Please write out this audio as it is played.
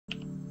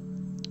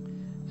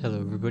Hello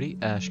everybody,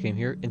 Ash Game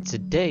here, and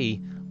today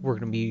we're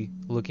going to be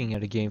looking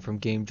at a game from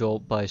Game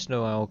Jolt by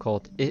Snow Owl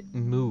called It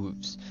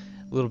Moves.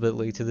 A little bit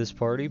late to this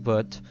party,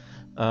 but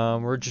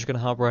we're just going to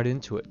hop right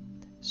into it.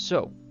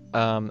 So,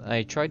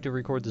 I tried to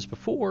record this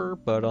before,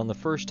 but on the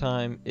first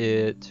time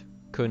it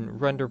couldn't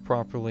render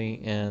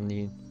properly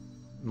and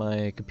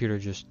my computer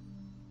just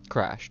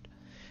crashed.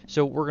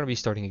 So we're going to be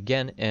starting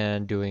again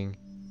and doing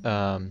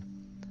on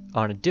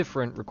a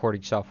different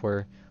recording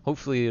software.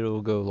 Hopefully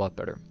it'll go a lot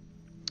better.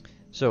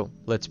 So,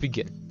 let's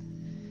begin.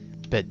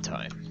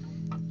 Bedtime.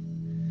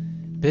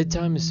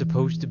 Bedtime is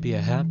supposed to be a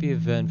happy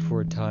event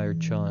for a tired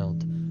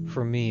child.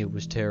 For me, it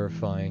was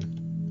terrifying.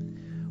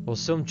 While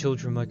some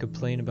children might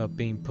complain about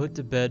being put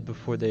to bed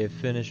before they have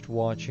finished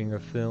watching a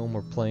film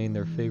or playing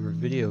their favorite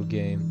video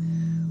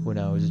game, when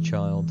I was a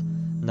child,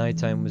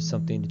 nighttime was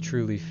something to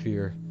truly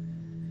fear.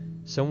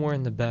 Somewhere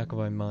in the back of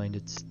my mind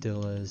it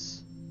still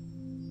is.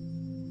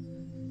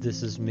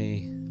 This is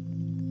me.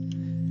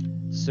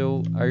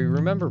 So, I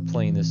remember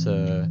playing this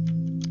a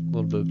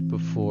little bit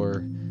before,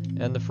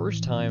 and the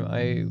first time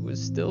I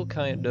was still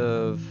kind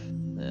of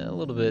a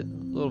little bit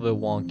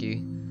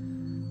wonky.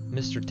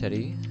 Mr.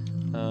 Teddy,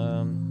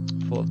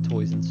 full of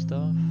toys and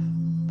stuff.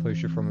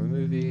 Poster from a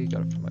movie,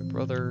 got it from my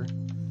brother.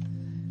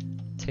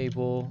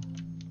 Table,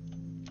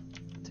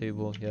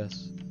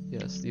 yes,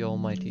 the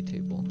almighty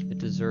table. It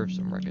deserves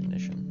some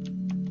recognition.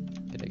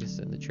 Can I get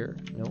in the chair?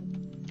 Nope.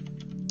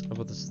 How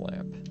about this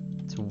lamp?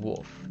 It's a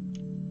wolf.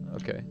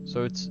 Okay,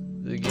 so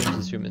the game's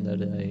assuming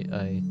that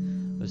I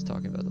was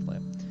talking about the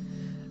lamp.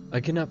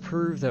 I cannot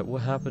prove that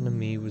what happened to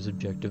me was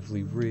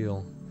objectively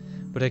real,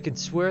 but I can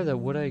swear that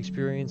what I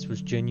experienced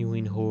was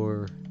genuine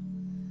horror.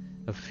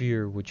 A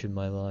fear which in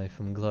my life,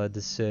 I'm glad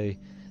to say,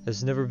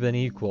 has never been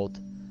equaled.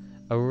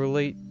 I will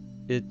relate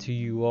it to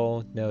you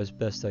all now as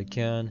best I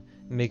can,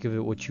 make of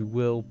it what you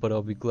will, but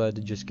I'll be glad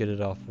to just get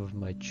it off of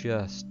my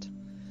chest.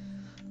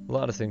 A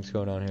lot of things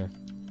going on here.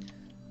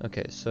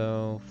 Okay,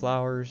 so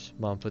flowers.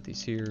 Mom put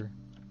these here.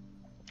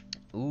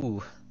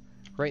 Ooh,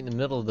 right in the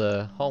middle of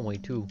the hallway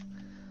too.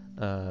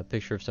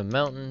 Picture of some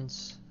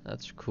mountains.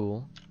 That's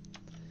cool.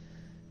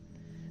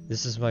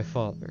 This is my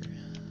father.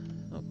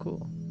 Oh,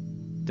 cool.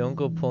 Don't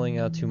go pulling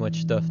out too much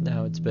stuff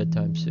now. It's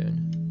bedtime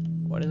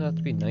soon. Why does it have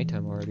to be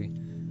nighttime already?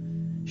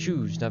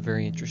 Shoes, not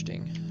very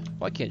interesting.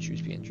 Why can't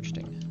shoes be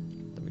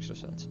interesting? That makes no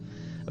sense.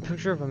 A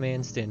picture of a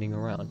man standing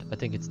around. I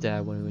think it's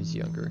Dad when he was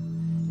younger.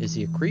 Is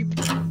he a creep?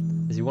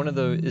 Is he one of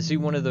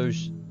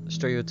those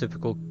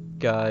stereotypical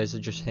guys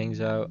that just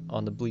hangs out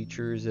on the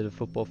bleachers at a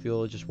football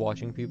field just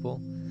watching people?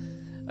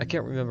 I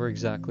can't remember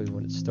exactly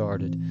when it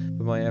started,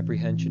 but my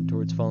apprehension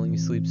towards falling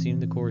asleep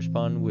seemed to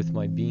correspond with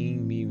my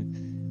being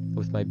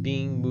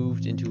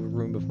moved into a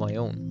room of my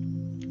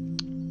own.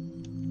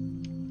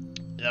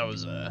 That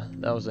was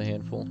a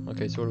handful.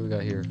 Okay, so what do we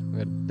got here? We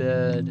got a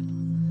bed,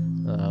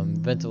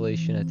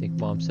 ventilation. I think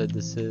Mom said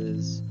this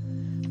is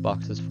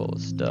boxes full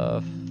of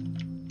stuff.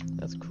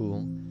 That's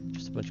cool.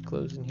 Just a bunch of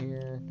clothes in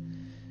here.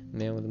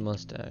 Man with a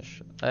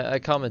mustache. I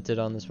commented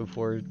on this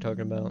before,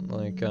 talking about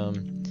like,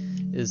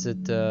 is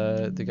it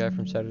the guy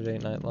from Saturday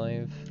Night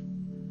Live?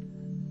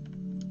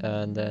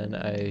 And then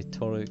I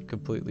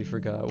completely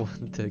forgot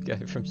what the guy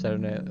from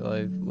Saturday Night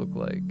Live looked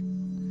like.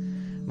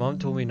 Mom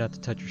told me not to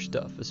touch your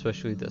stuff,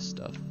 especially this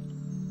stuff.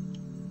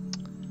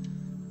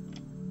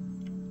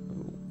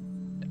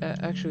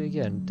 Actually,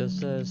 again, does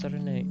the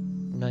Saturday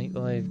Night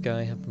Live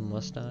guy have a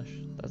mustache?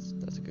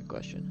 That's a good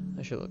question.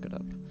 I should look it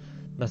up.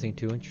 Nothing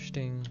too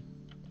interesting.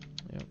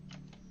 Yep.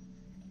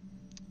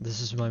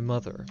 This is my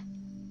mother.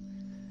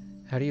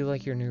 How do you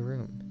like your new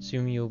room?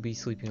 Assuming you'll be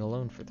sleeping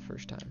alone for the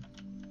first time.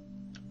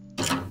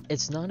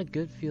 It's not a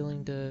good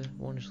feeling to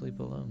want to sleep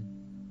alone.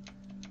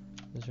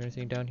 Is there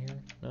anything down here?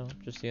 No,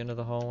 just the end of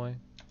the hallway.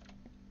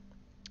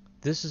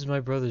 This is my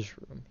brother's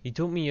room. He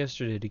told me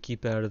yesterday to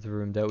keep out of the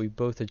room that we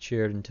both had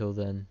shared until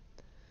then.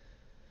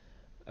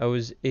 I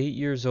was 8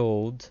 years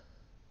old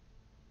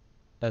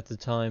at the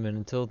time, and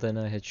until then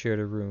I had shared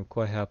a room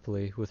quite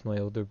happily with my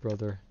older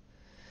brother.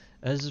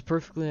 As is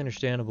perfectly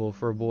understandable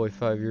for a boy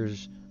 5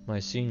 years my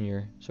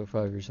senior, so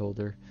 5 years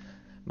older.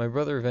 My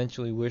brother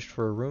eventually wished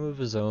for a room of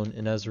his own,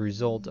 and as a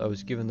result I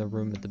was given the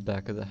room at the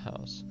back of the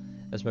house.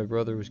 As my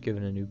brother was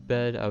given a new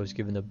bed, I was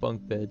given the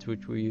bunk beds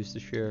which we used to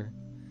share.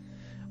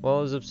 While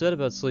I was upset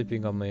about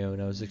sleeping on my own,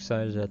 I was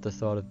excited at the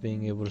thought of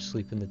being able to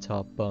sleep in the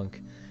top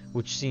bunk,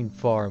 which seemed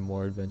far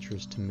more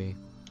adventurous to me.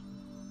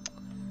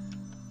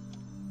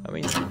 I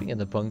mean, sleeping in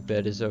the bunk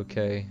bed is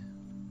okay.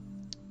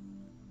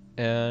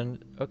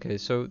 And, okay,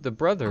 so the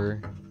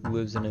brother who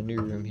lives in a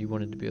new room, he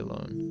wanted to be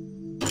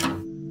alone.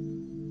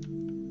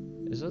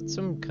 Is that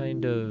some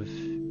kind of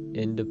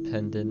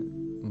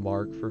independent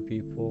mark for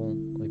people?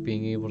 Like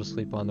being able to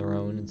sleep on their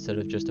own instead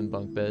of just in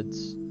bunk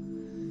beds?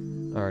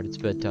 Alright, it's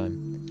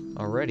bedtime.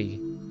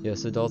 Already?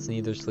 Yes, adults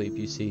need their sleep,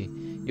 you see.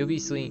 You'll be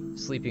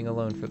sleeping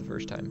alone for the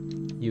first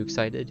time. You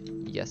excited?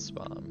 Yes,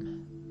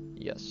 Mom.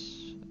 Yes.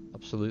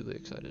 Absolutely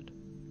excited.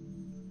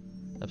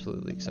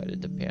 Absolutely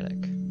excited to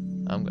panic.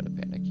 I'm gonna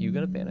panic. You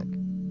gonna panic?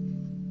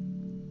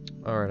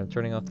 Alright, I'm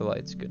turning off the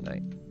lights. Good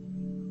night.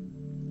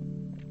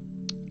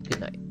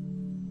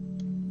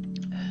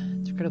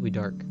 incredibly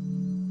dark.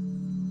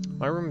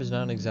 My room is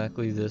not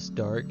exactly this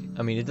dark.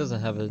 I mean, it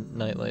doesn't have a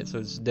nightlight, so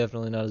it's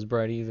definitely not as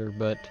bright either,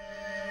 but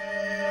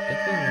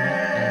definitely not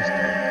as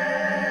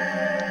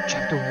dark.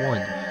 Chapter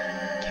 1.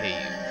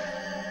 Cave.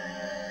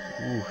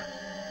 Ooh.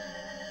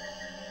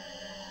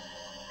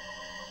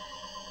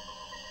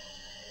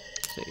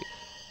 Save.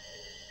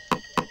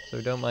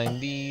 So don't mind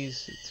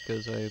these, it's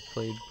because I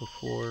played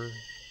before,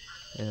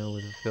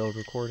 with a failed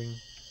recording.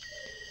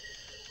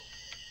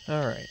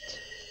 Alright.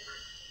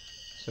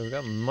 So we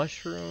got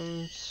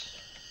mushrooms.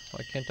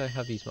 Why can't I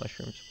have these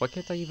mushrooms? Why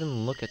can't I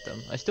even look at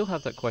them? I still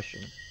have that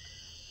question.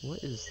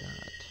 What is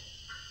that?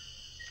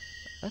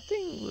 That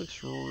thing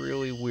looks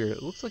really weird.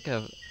 It looks like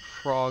a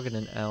frog and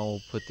an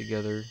owl put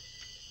together.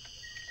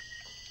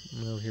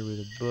 I'm over here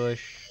with a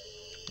bush.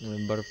 And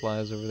then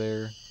butterflies over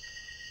there.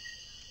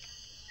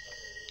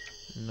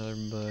 Another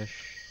bush.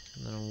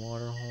 And then a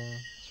water hole.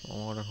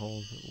 Small water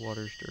hole. The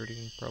water's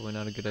dirty. Probably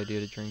not a good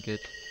idea to drink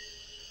it.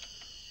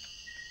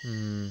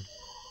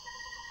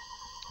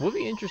 Would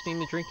be interesting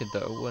to drink it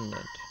though, wouldn't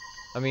it?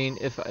 I mean,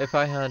 if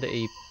I had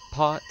a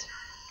pot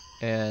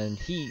and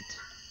heat,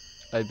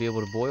 I'd be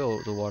able to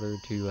boil the water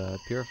to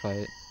purify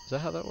it. Is that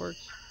how that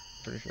works?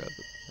 Pretty sure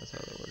that's how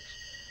that works.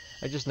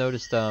 I just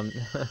noticed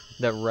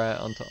that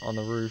rat on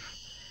the roof,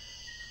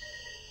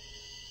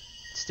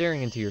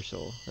 staring into your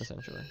soul,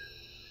 essentially.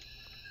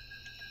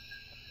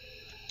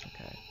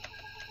 Okay.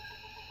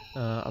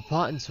 A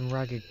pot and some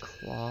ragged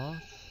cloth.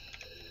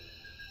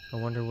 I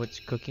wonder what's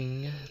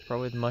cooking.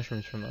 Probably the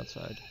mushrooms from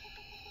outside.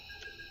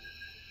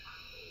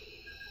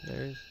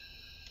 There's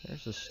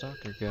a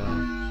stalker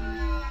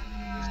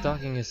guy.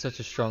 Stalking is such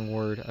a strong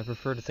word. I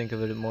prefer to think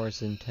of it more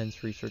as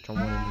intense research on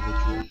one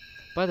individual.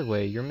 By the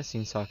way, your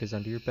missing sock is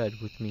under your bed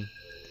with me.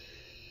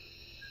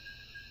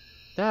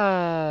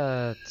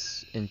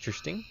 That's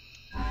interesting.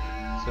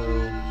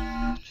 So,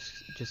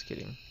 just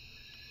kidding.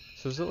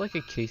 So is it like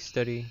a case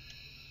study?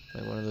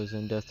 Like one of those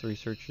in-depth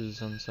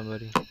researches on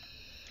somebody?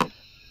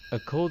 A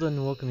cold,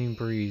 unwelcoming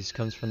breeze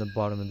comes from the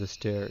bottom of the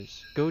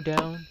stairs. Go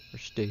down or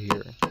stay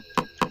here.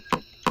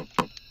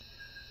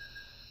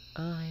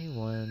 I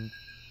want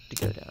to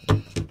go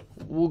down.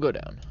 We'll go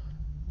down.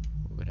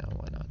 We'll go down,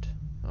 why not?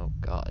 Oh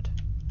god.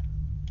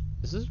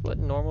 Is this what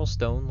normal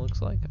stone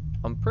looks like?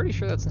 I'm pretty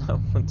sure that's not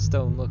what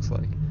stone looks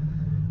like.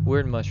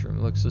 Weird mushroom.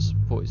 Looks just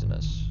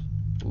poisonous.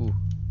 Ooh.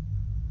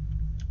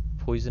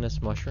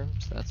 Poisonous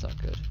mushrooms? That's not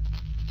good.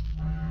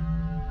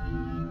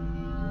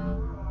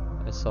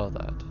 I saw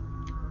that.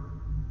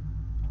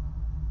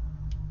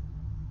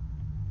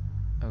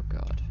 Oh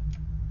god.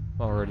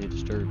 I'm already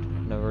disturbed.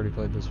 And I've already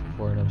played this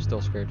before and I'm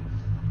still scared.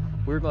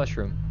 Weird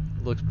mushroom.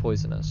 Looks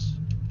poisonous.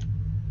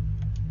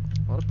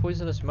 A lot of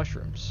poisonous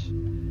mushrooms.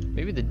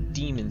 Maybe the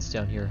demons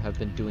down here have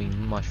been doing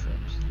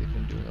mushrooms. They've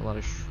been doing a lot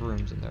of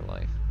shrooms in their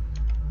life.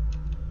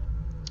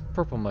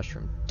 Purple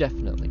mushroom.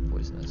 Definitely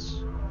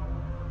poisonous.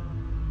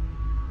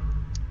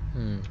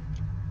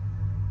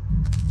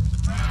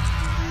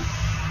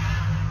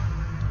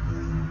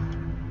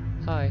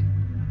 Hi.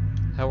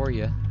 How are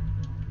ya?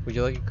 Would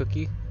you like a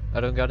cookie? I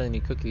don't got any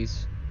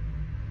cookies.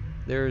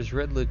 There's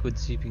red liquid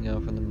seeping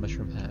out from the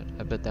mushroom head.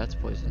 I bet that's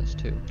poisonous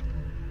too.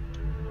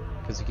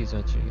 Because he keeps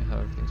mentioning how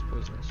everything's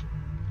poisonous.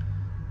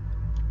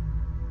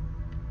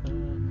 I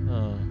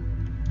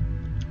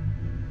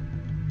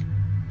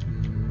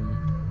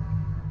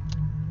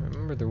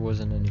remember there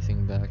wasn't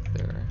anything back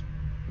there.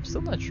 I'm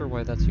still not sure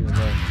why that's even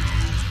there.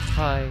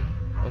 Hi.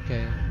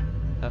 Okay.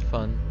 Have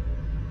fun.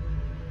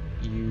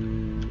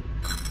 You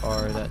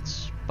are that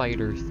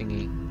spider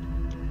thingy.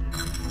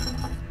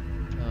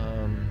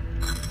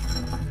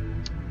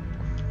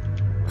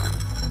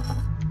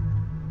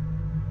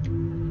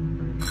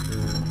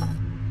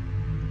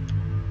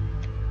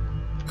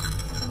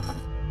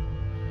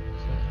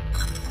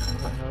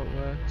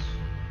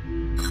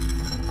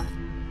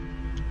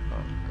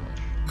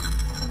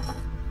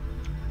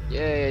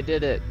 Yay, I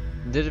did it!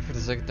 Did it for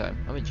the second time.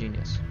 I'm a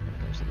genius when it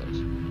comes to those.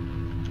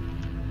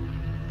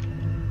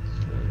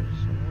 So,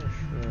 some more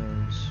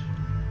shrooms.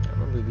 I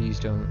remember these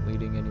don't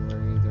leading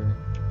anywhere either.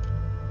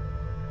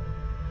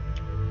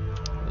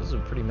 This is a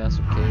pretty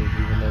massive cave,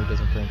 even though it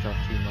doesn't branch off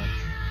too much.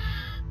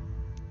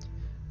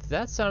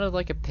 That sounded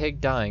like a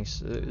pig dying.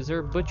 So, is there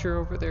a butcher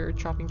over there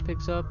chopping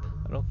pigs up?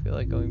 I don't feel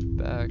like going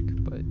back,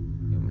 but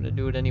I'm gonna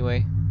do it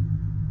anyway.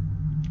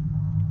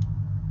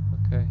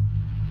 Okay.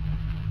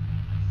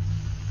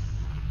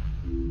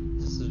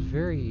 This is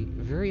very,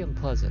 very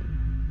unpleasant.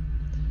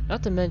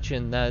 Not to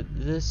mention that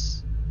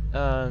this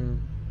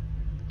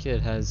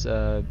kid has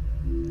some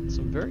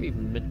very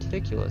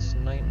meticulous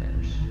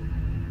nightmares.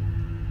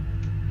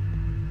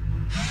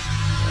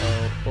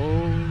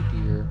 Oh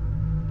dear.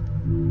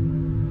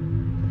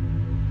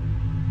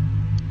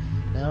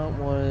 Now it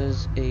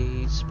was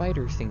a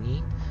spider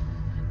thingy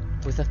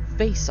with a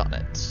face on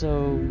it.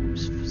 So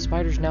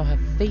spiders now have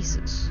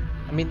faces.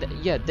 I mean,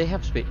 yeah, they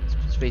have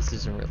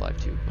faces in real life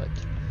too, but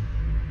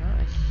not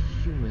a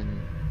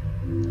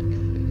human-like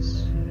face.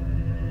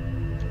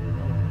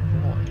 Oh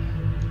boy.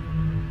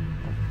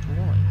 Oh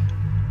boy.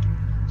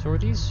 So are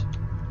these...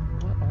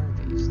 what are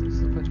these? vines.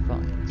 These look like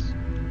vines.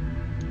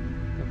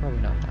 They're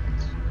probably not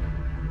vines.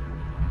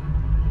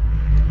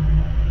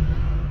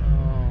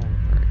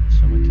 Alright,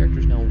 so my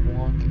character's now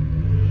walking.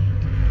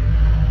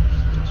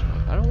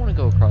 I don't want to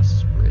go across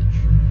this bridge.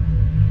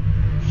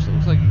 It just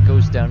looks like it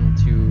goes down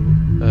into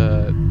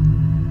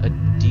a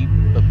deep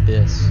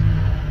abyss.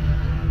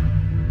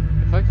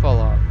 If I fall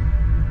off,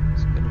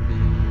 it's gonna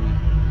be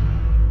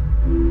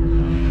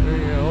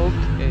very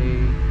okay.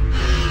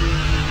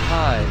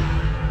 Hi.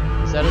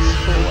 Is that a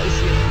skull I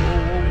see?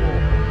 Whoa.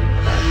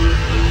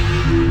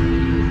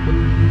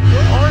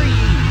 What are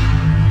you?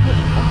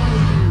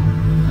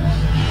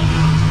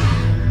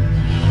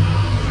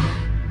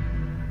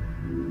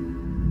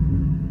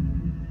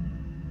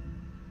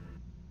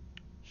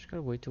 Just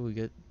gotta wait till we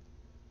get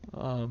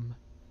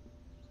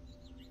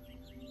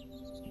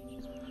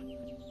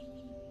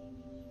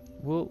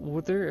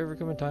Will there ever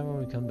come a time when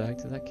we come back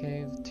to that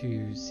cave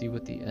to see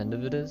what the end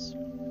of it is?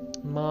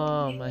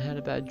 Mom, I had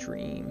a bad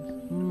dream.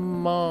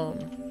 Mom.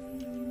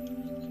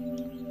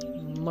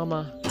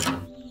 Mama.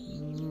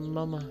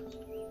 Mama.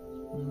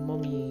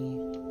 Mommy.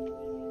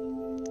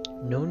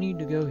 No need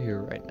to go here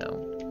right now.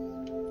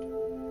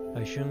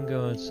 I shouldn't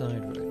go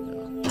outside right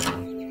now.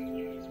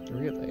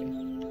 Really?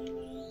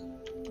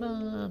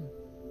 Mom.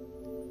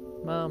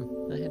 Mom,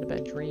 I had a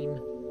bad dream.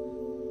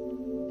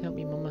 Help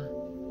me, Mama.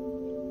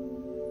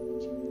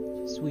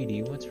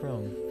 Sweetie, what's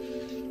wrong?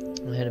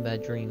 I had a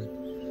bad dream.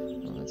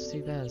 Oh, that's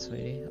too bad,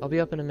 sweetie. I'll be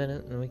up in a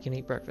minute and we can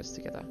eat breakfast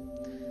together.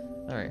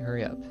 Alright,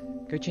 hurry up.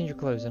 Go change your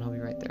clothes and I'll be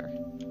right there.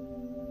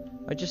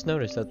 I just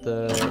noticed that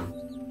the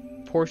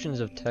portions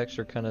of text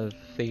are kind of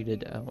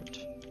faded out.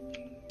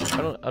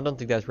 I don't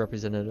think that's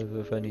representative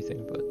of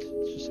anything, but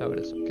it's just how it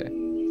is, okay.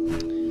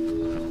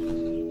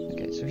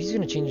 Okay, so he's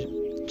gonna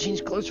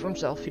change clothes for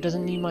himself. He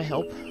doesn't need my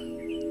help.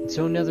 And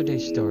so another day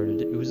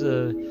started. It was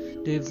a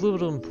day of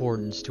little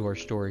importance to our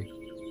story.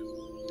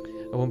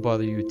 I won't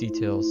bother you with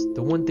details.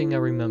 The one thing I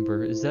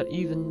remember is that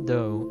even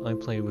though I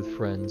played with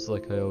friends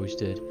like I always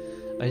did,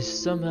 I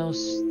somehow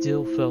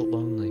still felt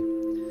lonely.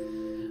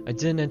 I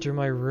didn't enter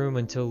my room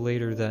until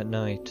later that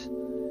night.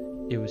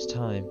 It was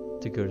time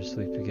to go to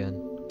sleep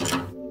again.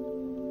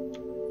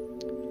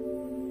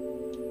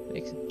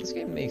 This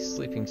game makes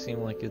sleeping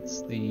seem like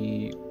it's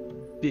the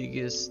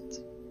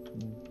biggest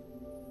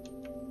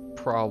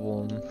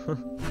problem.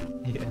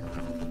 Yeah.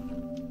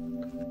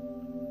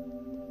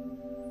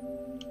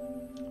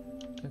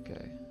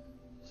 Okay,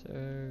 so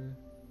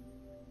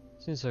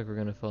seems like we're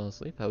gonna fall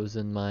asleep. I was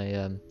in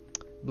my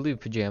blue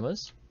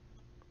pajamas.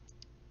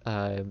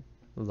 I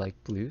like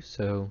blue,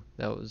 so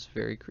that was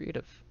very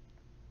creative.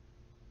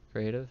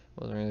 Creative?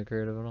 Wasn't really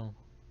creative at all.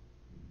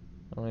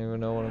 I don't even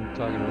know what I'm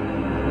talking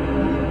about.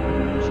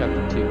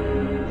 Chapter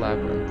 2,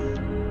 Labyrinth.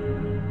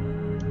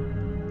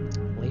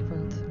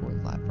 Labyrinth or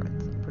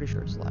Labyrinth? I'm pretty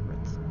sure it's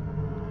Labyrinth.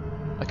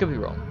 I could be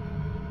wrong.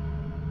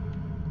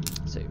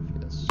 Save,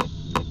 yes.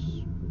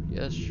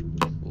 Yes,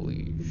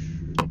 please.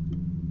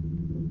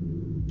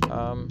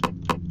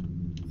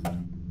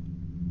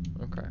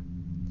 Okay.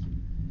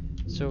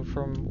 So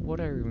from what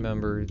I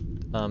remember,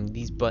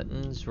 these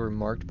buttons were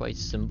marked by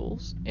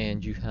symbols,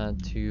 and you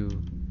had to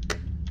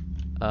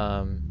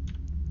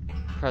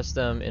press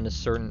them in a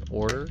certain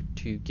order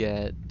to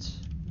get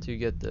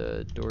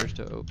the doors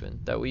to open.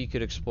 That way you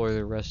could explore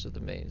the rest of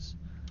the maze.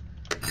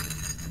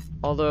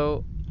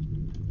 Although,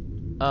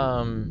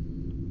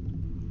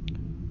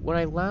 when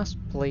I last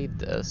played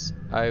this,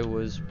 I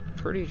was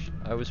pretty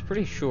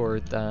sure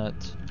that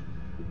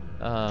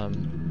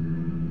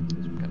some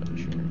kind of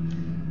machinery,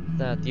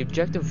 that the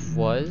objective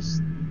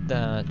was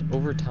that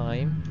over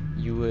time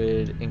you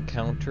would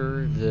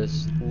encounter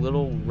this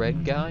little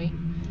red guy,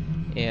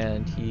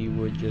 and he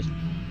would just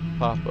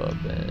pop up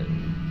and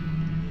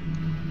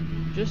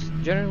just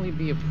generally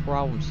be a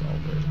problem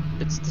solver.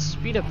 It's to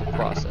speed up the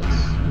process.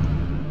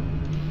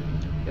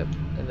 Yep,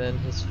 and then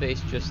his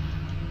face just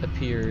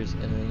appears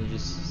and then he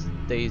just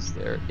stays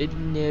there. It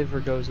never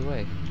goes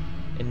away.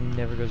 It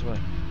never goes away.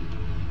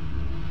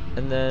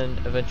 And then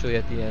eventually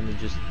at the end it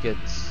just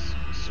gets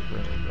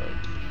really bright.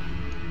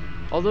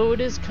 Although it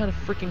is kind of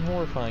freaking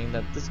horrifying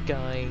that this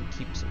guy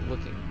keeps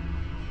looking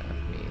at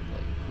me,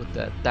 like with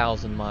that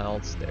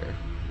 1,000-mile stare.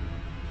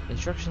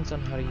 Instructions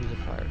on how to use a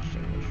fire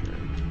extinguisher.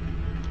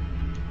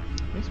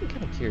 Makes me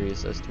kind of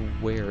curious as to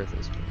where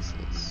this place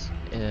is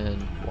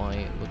and why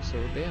it looks so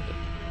abandoned.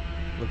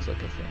 Looks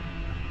like a thing.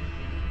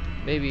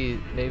 Maybe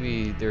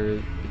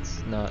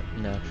it's not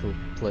an actual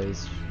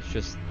place. It's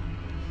just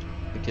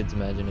the kid's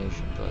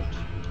imagination, but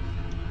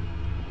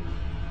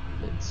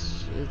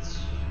it's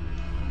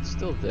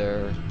still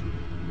there.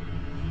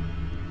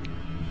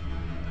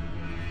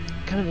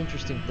 Kind of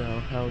interesting though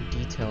how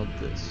detailed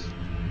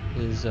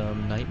his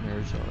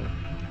nightmares are.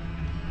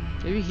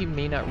 Maybe he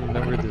may not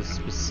remember the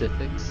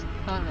specifics.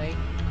 Hi.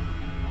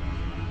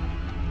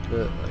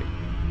 The like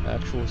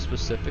actual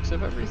specifics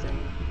of everything,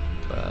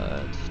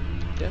 but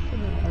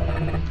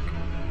definitely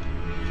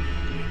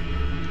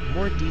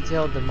more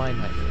detailed than my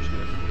nightmares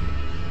would be.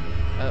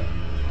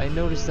 I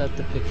noticed that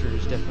the picture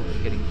is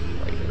definitely getting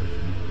brighter.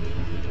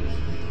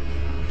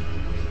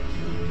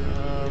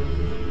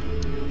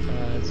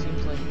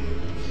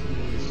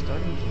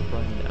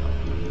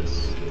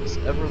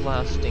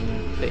 lasting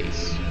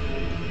face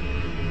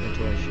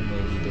until I should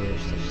maybe dare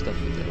step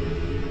it down.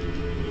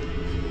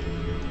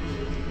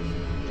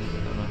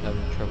 I'm not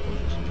having trouble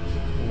just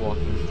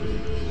walking through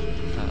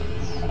these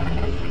paths.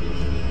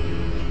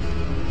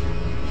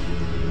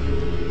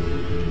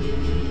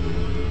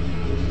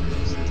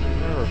 It's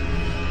terrible.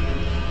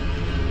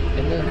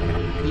 And then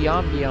the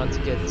ambiance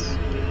gets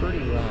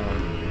pretty loud.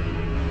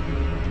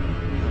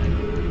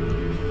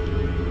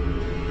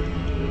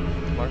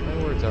 Mark my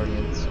words,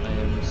 audience, I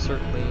am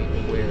certainly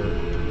aware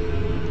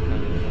how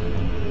loud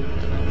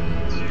that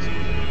ambiance is.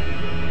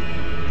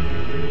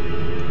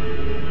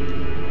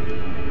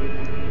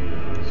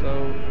 So,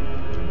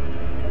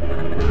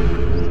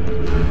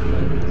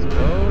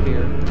 oh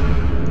dear.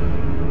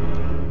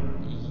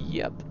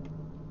 Yep.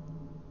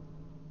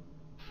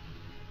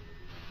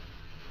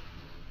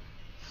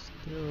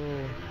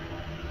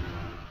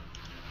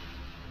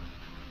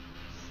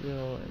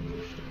 Still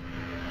interesting.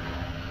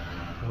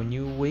 When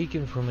you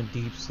awaken from a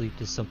deep sleep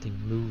to something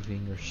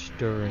moving or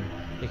stirring,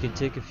 it can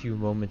take a few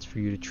moments for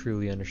you to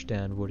truly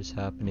understand what is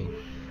happening.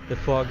 The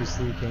fog of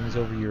sleep hangs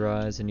over your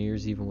eyes and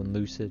ears even when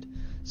lucid.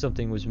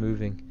 Something was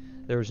moving.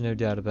 There was no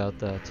doubt about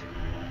that.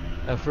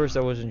 At first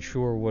I wasn't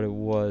sure what it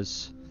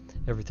was.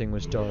 Everything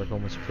was dark,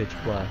 almost pitch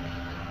black.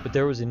 But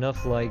there was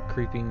enough light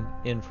creeping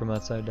in from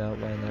outside to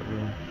outline that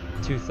room.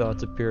 Two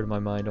thoughts appeared in my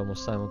mind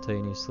almost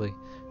simultaneously.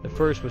 The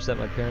first was that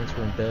my parents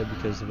were in bed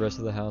because the rest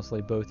of the house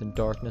lay both in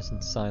darkness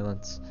and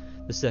silence.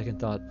 The second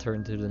thought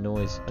turned to the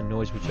noise, a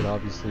noise which had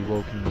obviously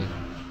woken me.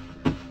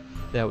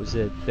 That was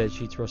it, bed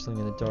sheets rustling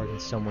in the dark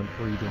and someone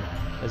breathing,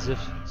 as if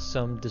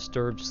some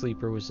disturbed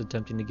sleeper was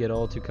attempting to get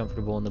all too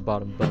comfortable in the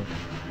bottom bunk.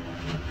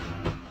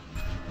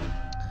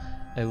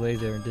 I lay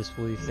there in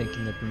disbelief,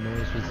 thinking that the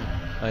noise was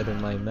either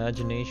my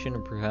imagination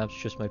or perhaps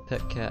just my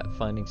pet cat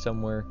finding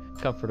somewhere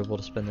comfortable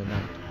to spend the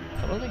night.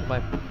 I don't think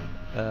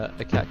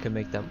a cat could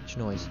make that much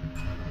noise.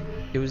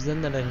 It was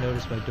then that I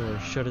noticed my door,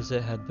 shut as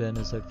it had been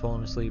as I'd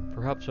fallen asleep.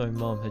 Perhaps my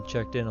mom had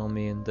checked in on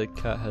me and the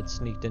cat had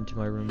sneaked into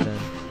my room then.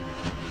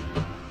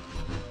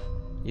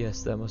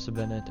 Yes, that must have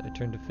been it. I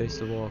turned to face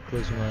the wall,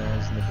 closing my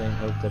eyes in the vain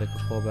hope that I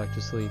could fall back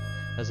to sleep.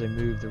 As I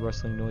moved, the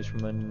rustling noise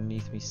from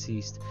underneath me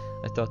ceased.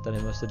 I thought that I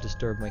must have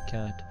disturbed my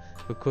cat,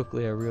 but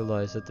quickly I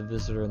realized that the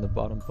visitor in the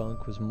bottom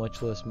bunk was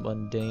much less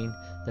mundane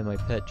than my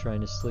pet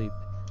trying to sleep,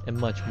 and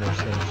much more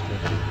sinister.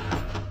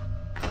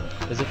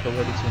 As if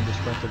already seemed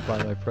disgruntled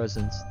by my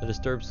presence, the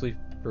disturbed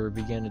sleeper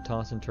began to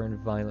toss and turn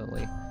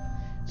violently.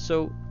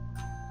 So,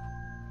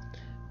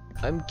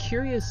 I'm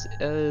curious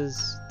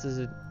as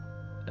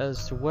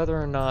to whether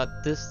or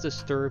not this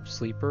disturbed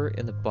sleeper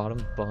in the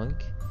bottom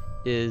bunk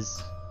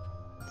is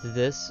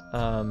this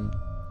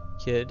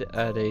kid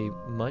at a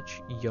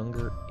much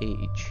younger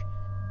age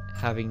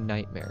having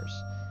nightmares.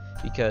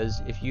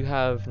 Because if you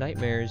have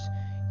nightmares,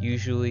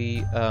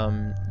 usually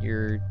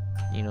you're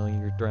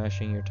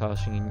thrashing, you're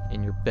tossing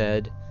in your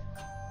bed.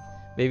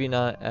 Maybe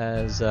not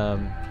as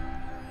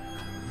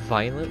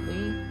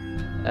violently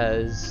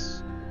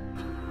as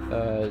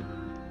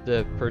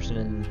the person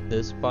in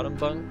this bottom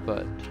bunk,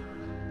 but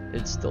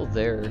it's still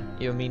there.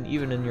 I mean,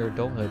 even in your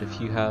adulthood, if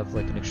you have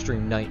like an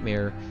extreme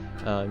nightmare,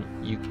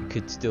 you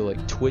could still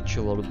like twitch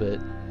a little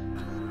bit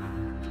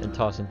and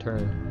toss and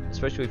turn,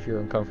 especially if you're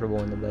uncomfortable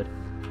in the bed,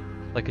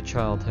 like a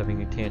child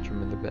having a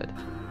tantrum in the bed.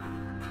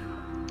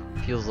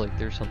 It feels like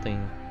there's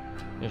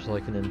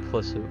like an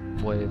implicit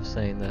way of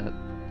saying that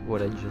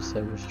what I just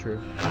said was true.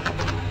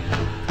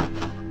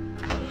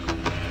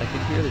 I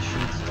could hear the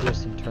sheets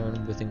twist and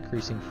turn with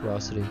increasing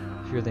ferocity.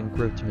 Fear then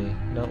gripped me,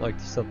 not like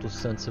the subtle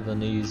sense of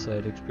unease I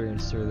had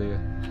experienced earlier,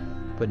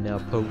 but now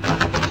potent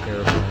and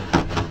terrifying.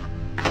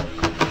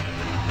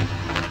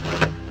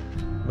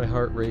 My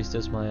heart raced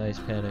as my eyes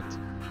panicked.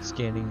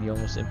 Scanning the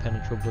almost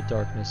impenetrable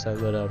darkness, I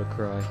let out a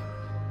cry.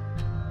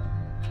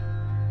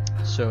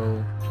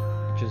 So,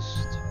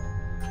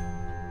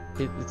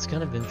 it's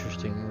kind of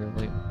interesting,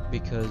 really,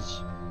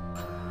 because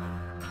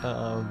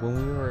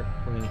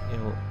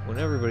when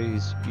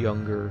everybody's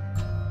younger,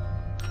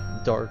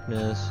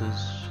 darkness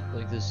is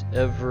like this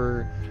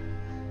ever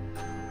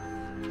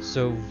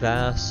so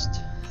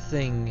vast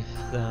thing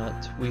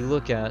that we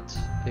look at.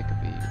 It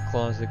could be your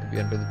closet, it could be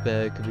under the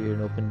bed, it could be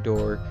an open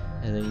door,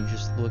 and then you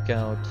just look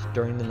out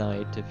during the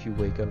night if you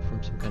wake up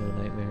from some kind of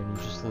nightmare and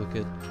you just look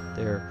at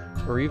there,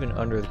 or even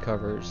under the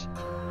covers.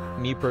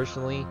 Me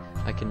personally,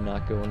 I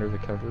cannot go under the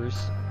covers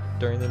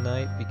during the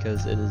night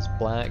because it is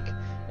black.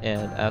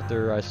 And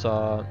after I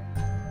saw,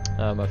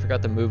 I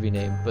forgot the movie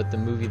name, but the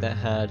movie that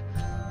had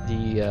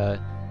the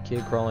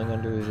kid crawling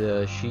under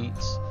the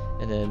sheets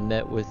and then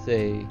met with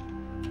a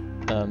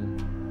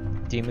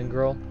demon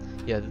girl,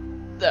 yeah,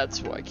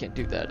 that's why I can't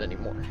do that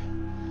anymore.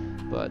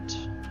 But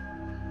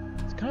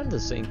it's kind of the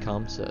same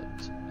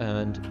concept,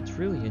 and it's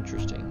really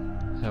interesting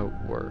how it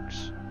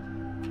works.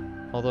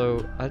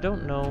 Although I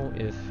don't know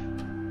if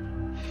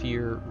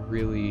fear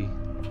really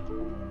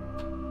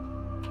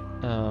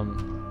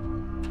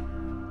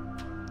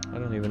I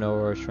don't even know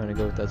where I was trying to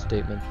go with that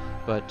statement,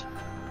 but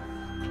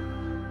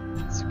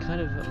it's kind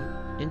of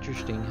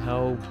interesting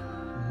how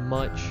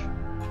much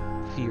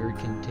fear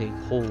can take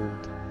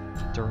hold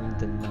during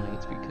the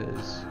night,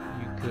 because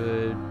you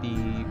could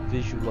be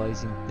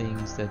visualizing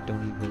things that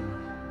don't even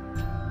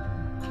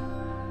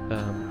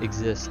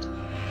exist.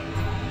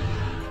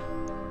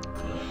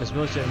 As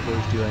most young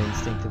boys do, I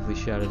instinctively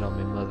shouted on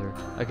my mother.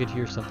 I could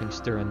hear something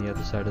stir on the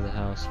other side of the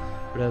house,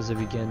 but as I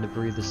began to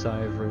breathe a sigh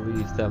of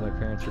relief that my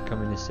parents were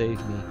coming to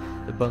save me,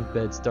 the bunk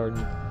bed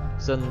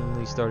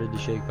suddenly started to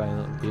shake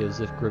violently,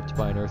 as if gripped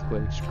by an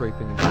earthquake,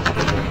 scraping against the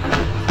wall.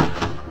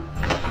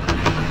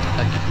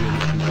 I could hear the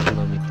sheets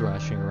below me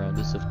thrashing around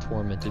as if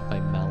tormented by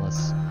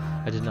malice.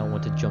 I did not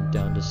want to jump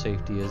down to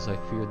safety, as I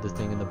feared the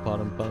thing in the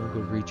bottom bunk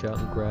would reach out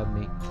and grab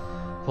me,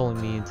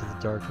 pulling me into the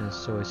darkness,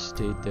 so I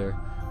stayed there,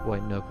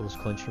 white knuckles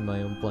clenching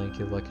my own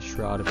blanket like a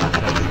shroud of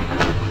protection.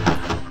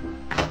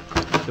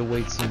 The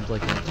wait seemed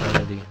like an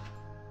eternity.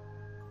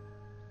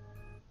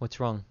 "What's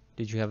wrong?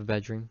 Did you have a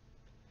bad dream?"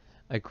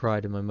 I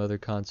cried, and my mother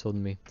consoled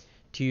me.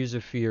 Tears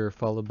of fear,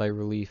 followed by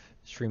relief,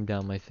 streamed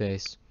down my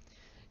face.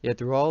 Yet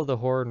through all the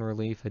horror and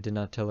relief, I did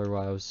not tell her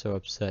why I was so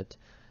upset.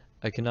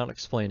 I cannot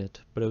explain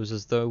it, but it was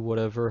as though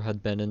whatever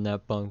had been in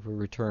that bunk would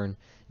return,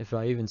 if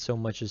I even so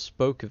much as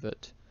spoke of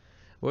it.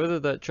 Whether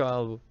that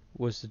child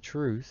was the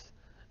truth,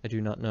 I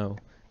do not know,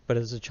 but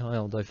as a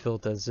child I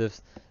felt as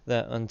if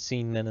that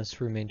unseen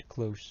menace remained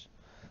close,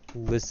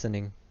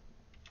 listening.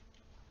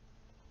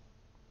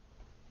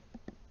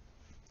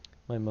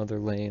 My mother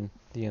lay in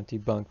the empty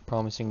bunk,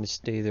 promising to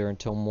stay there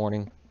until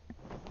morning.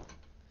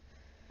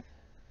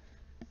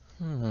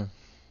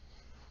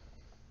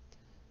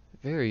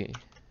 Very,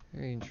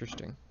 very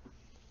interesting.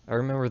 I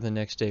remember the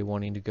next day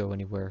wanting to go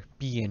anywhere,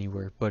 be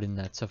anywhere, but in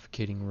that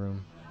suffocating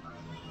room.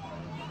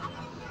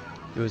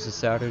 It was a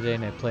Saturday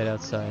and I played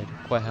outside,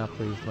 quite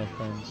happily with my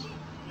friends.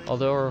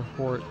 Although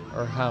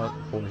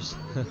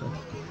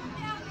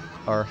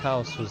our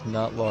house was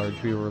not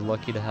large, we were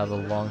lucky to have a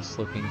long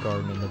sloping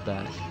garden in the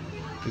back.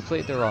 We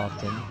played there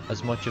often,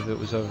 as much of it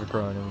was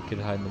overgrown and we could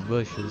hide in the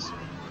bushes,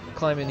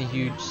 climbing the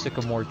huge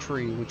sycamore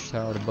tree which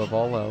towered above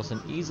all else,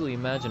 and easily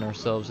imagine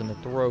ourselves in the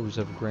throes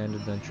of a grand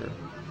adventure.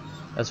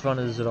 As fun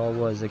as it all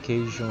was,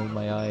 occasionally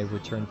my eye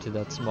returned to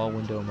that small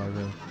window in my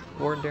room,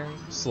 ordinary,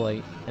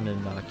 slight, and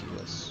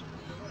innocuous.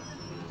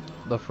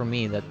 But for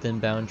me, that thin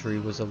boundary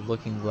was a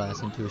looking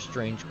glass into a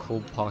strange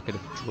cold pocket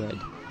of dread.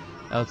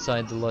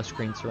 Outside, the lush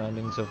green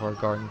surroundings of our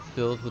garden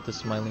filled with the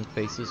smiling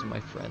faces of my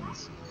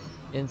friends.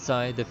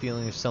 Inside, the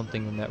feeling of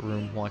something in that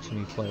room watching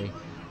me play,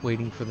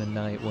 waiting for the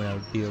night when I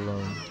would be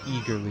alone,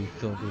 eagerly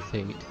filled with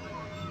hate.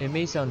 It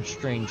may sound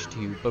strange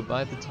to you, but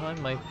by the time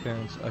my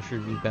parents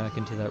ushered me back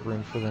into that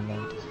room for the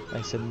night,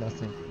 I said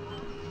nothing.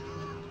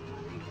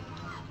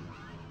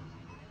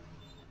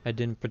 I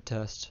didn't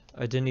protest.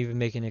 I didn't even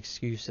make an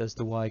excuse as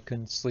to why I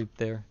couldn't sleep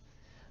there.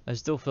 I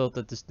still felt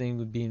that this thing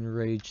would be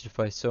enraged if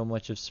I so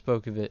much as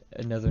spoke of it.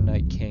 Another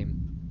night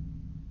came.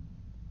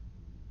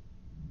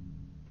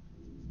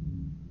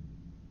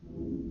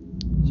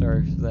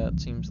 Sorry for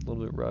that, seems a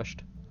little bit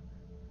rushed.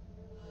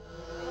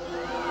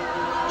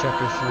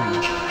 Chapter 3,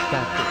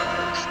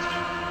 Baptized.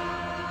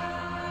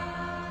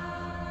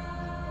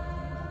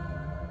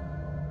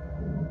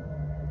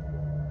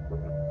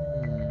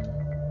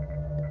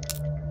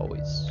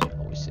 Always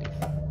safe.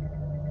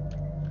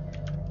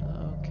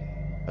 Okay.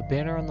 A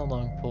banner on the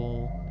long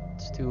pole.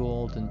 It's too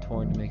old and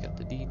torn to make out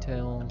the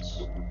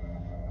details.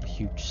 A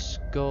huge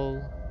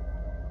skull.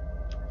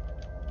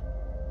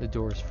 The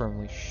door is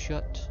firmly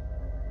shut.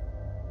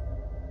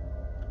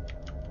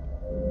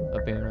 A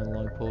banner on the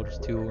long pole is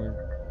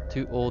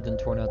too old and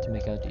torn out to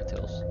make out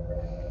details.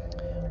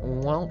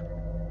 Well,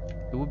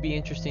 it would be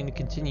interesting to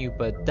continue,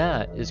 but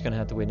that is going to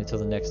have to wait until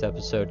the next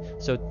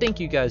episode. So thank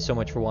you guys so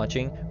much for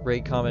watching.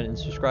 Rate, comment, and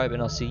subscribe,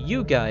 and I'll see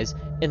you guys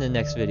in the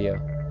next video.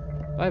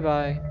 Bye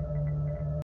bye.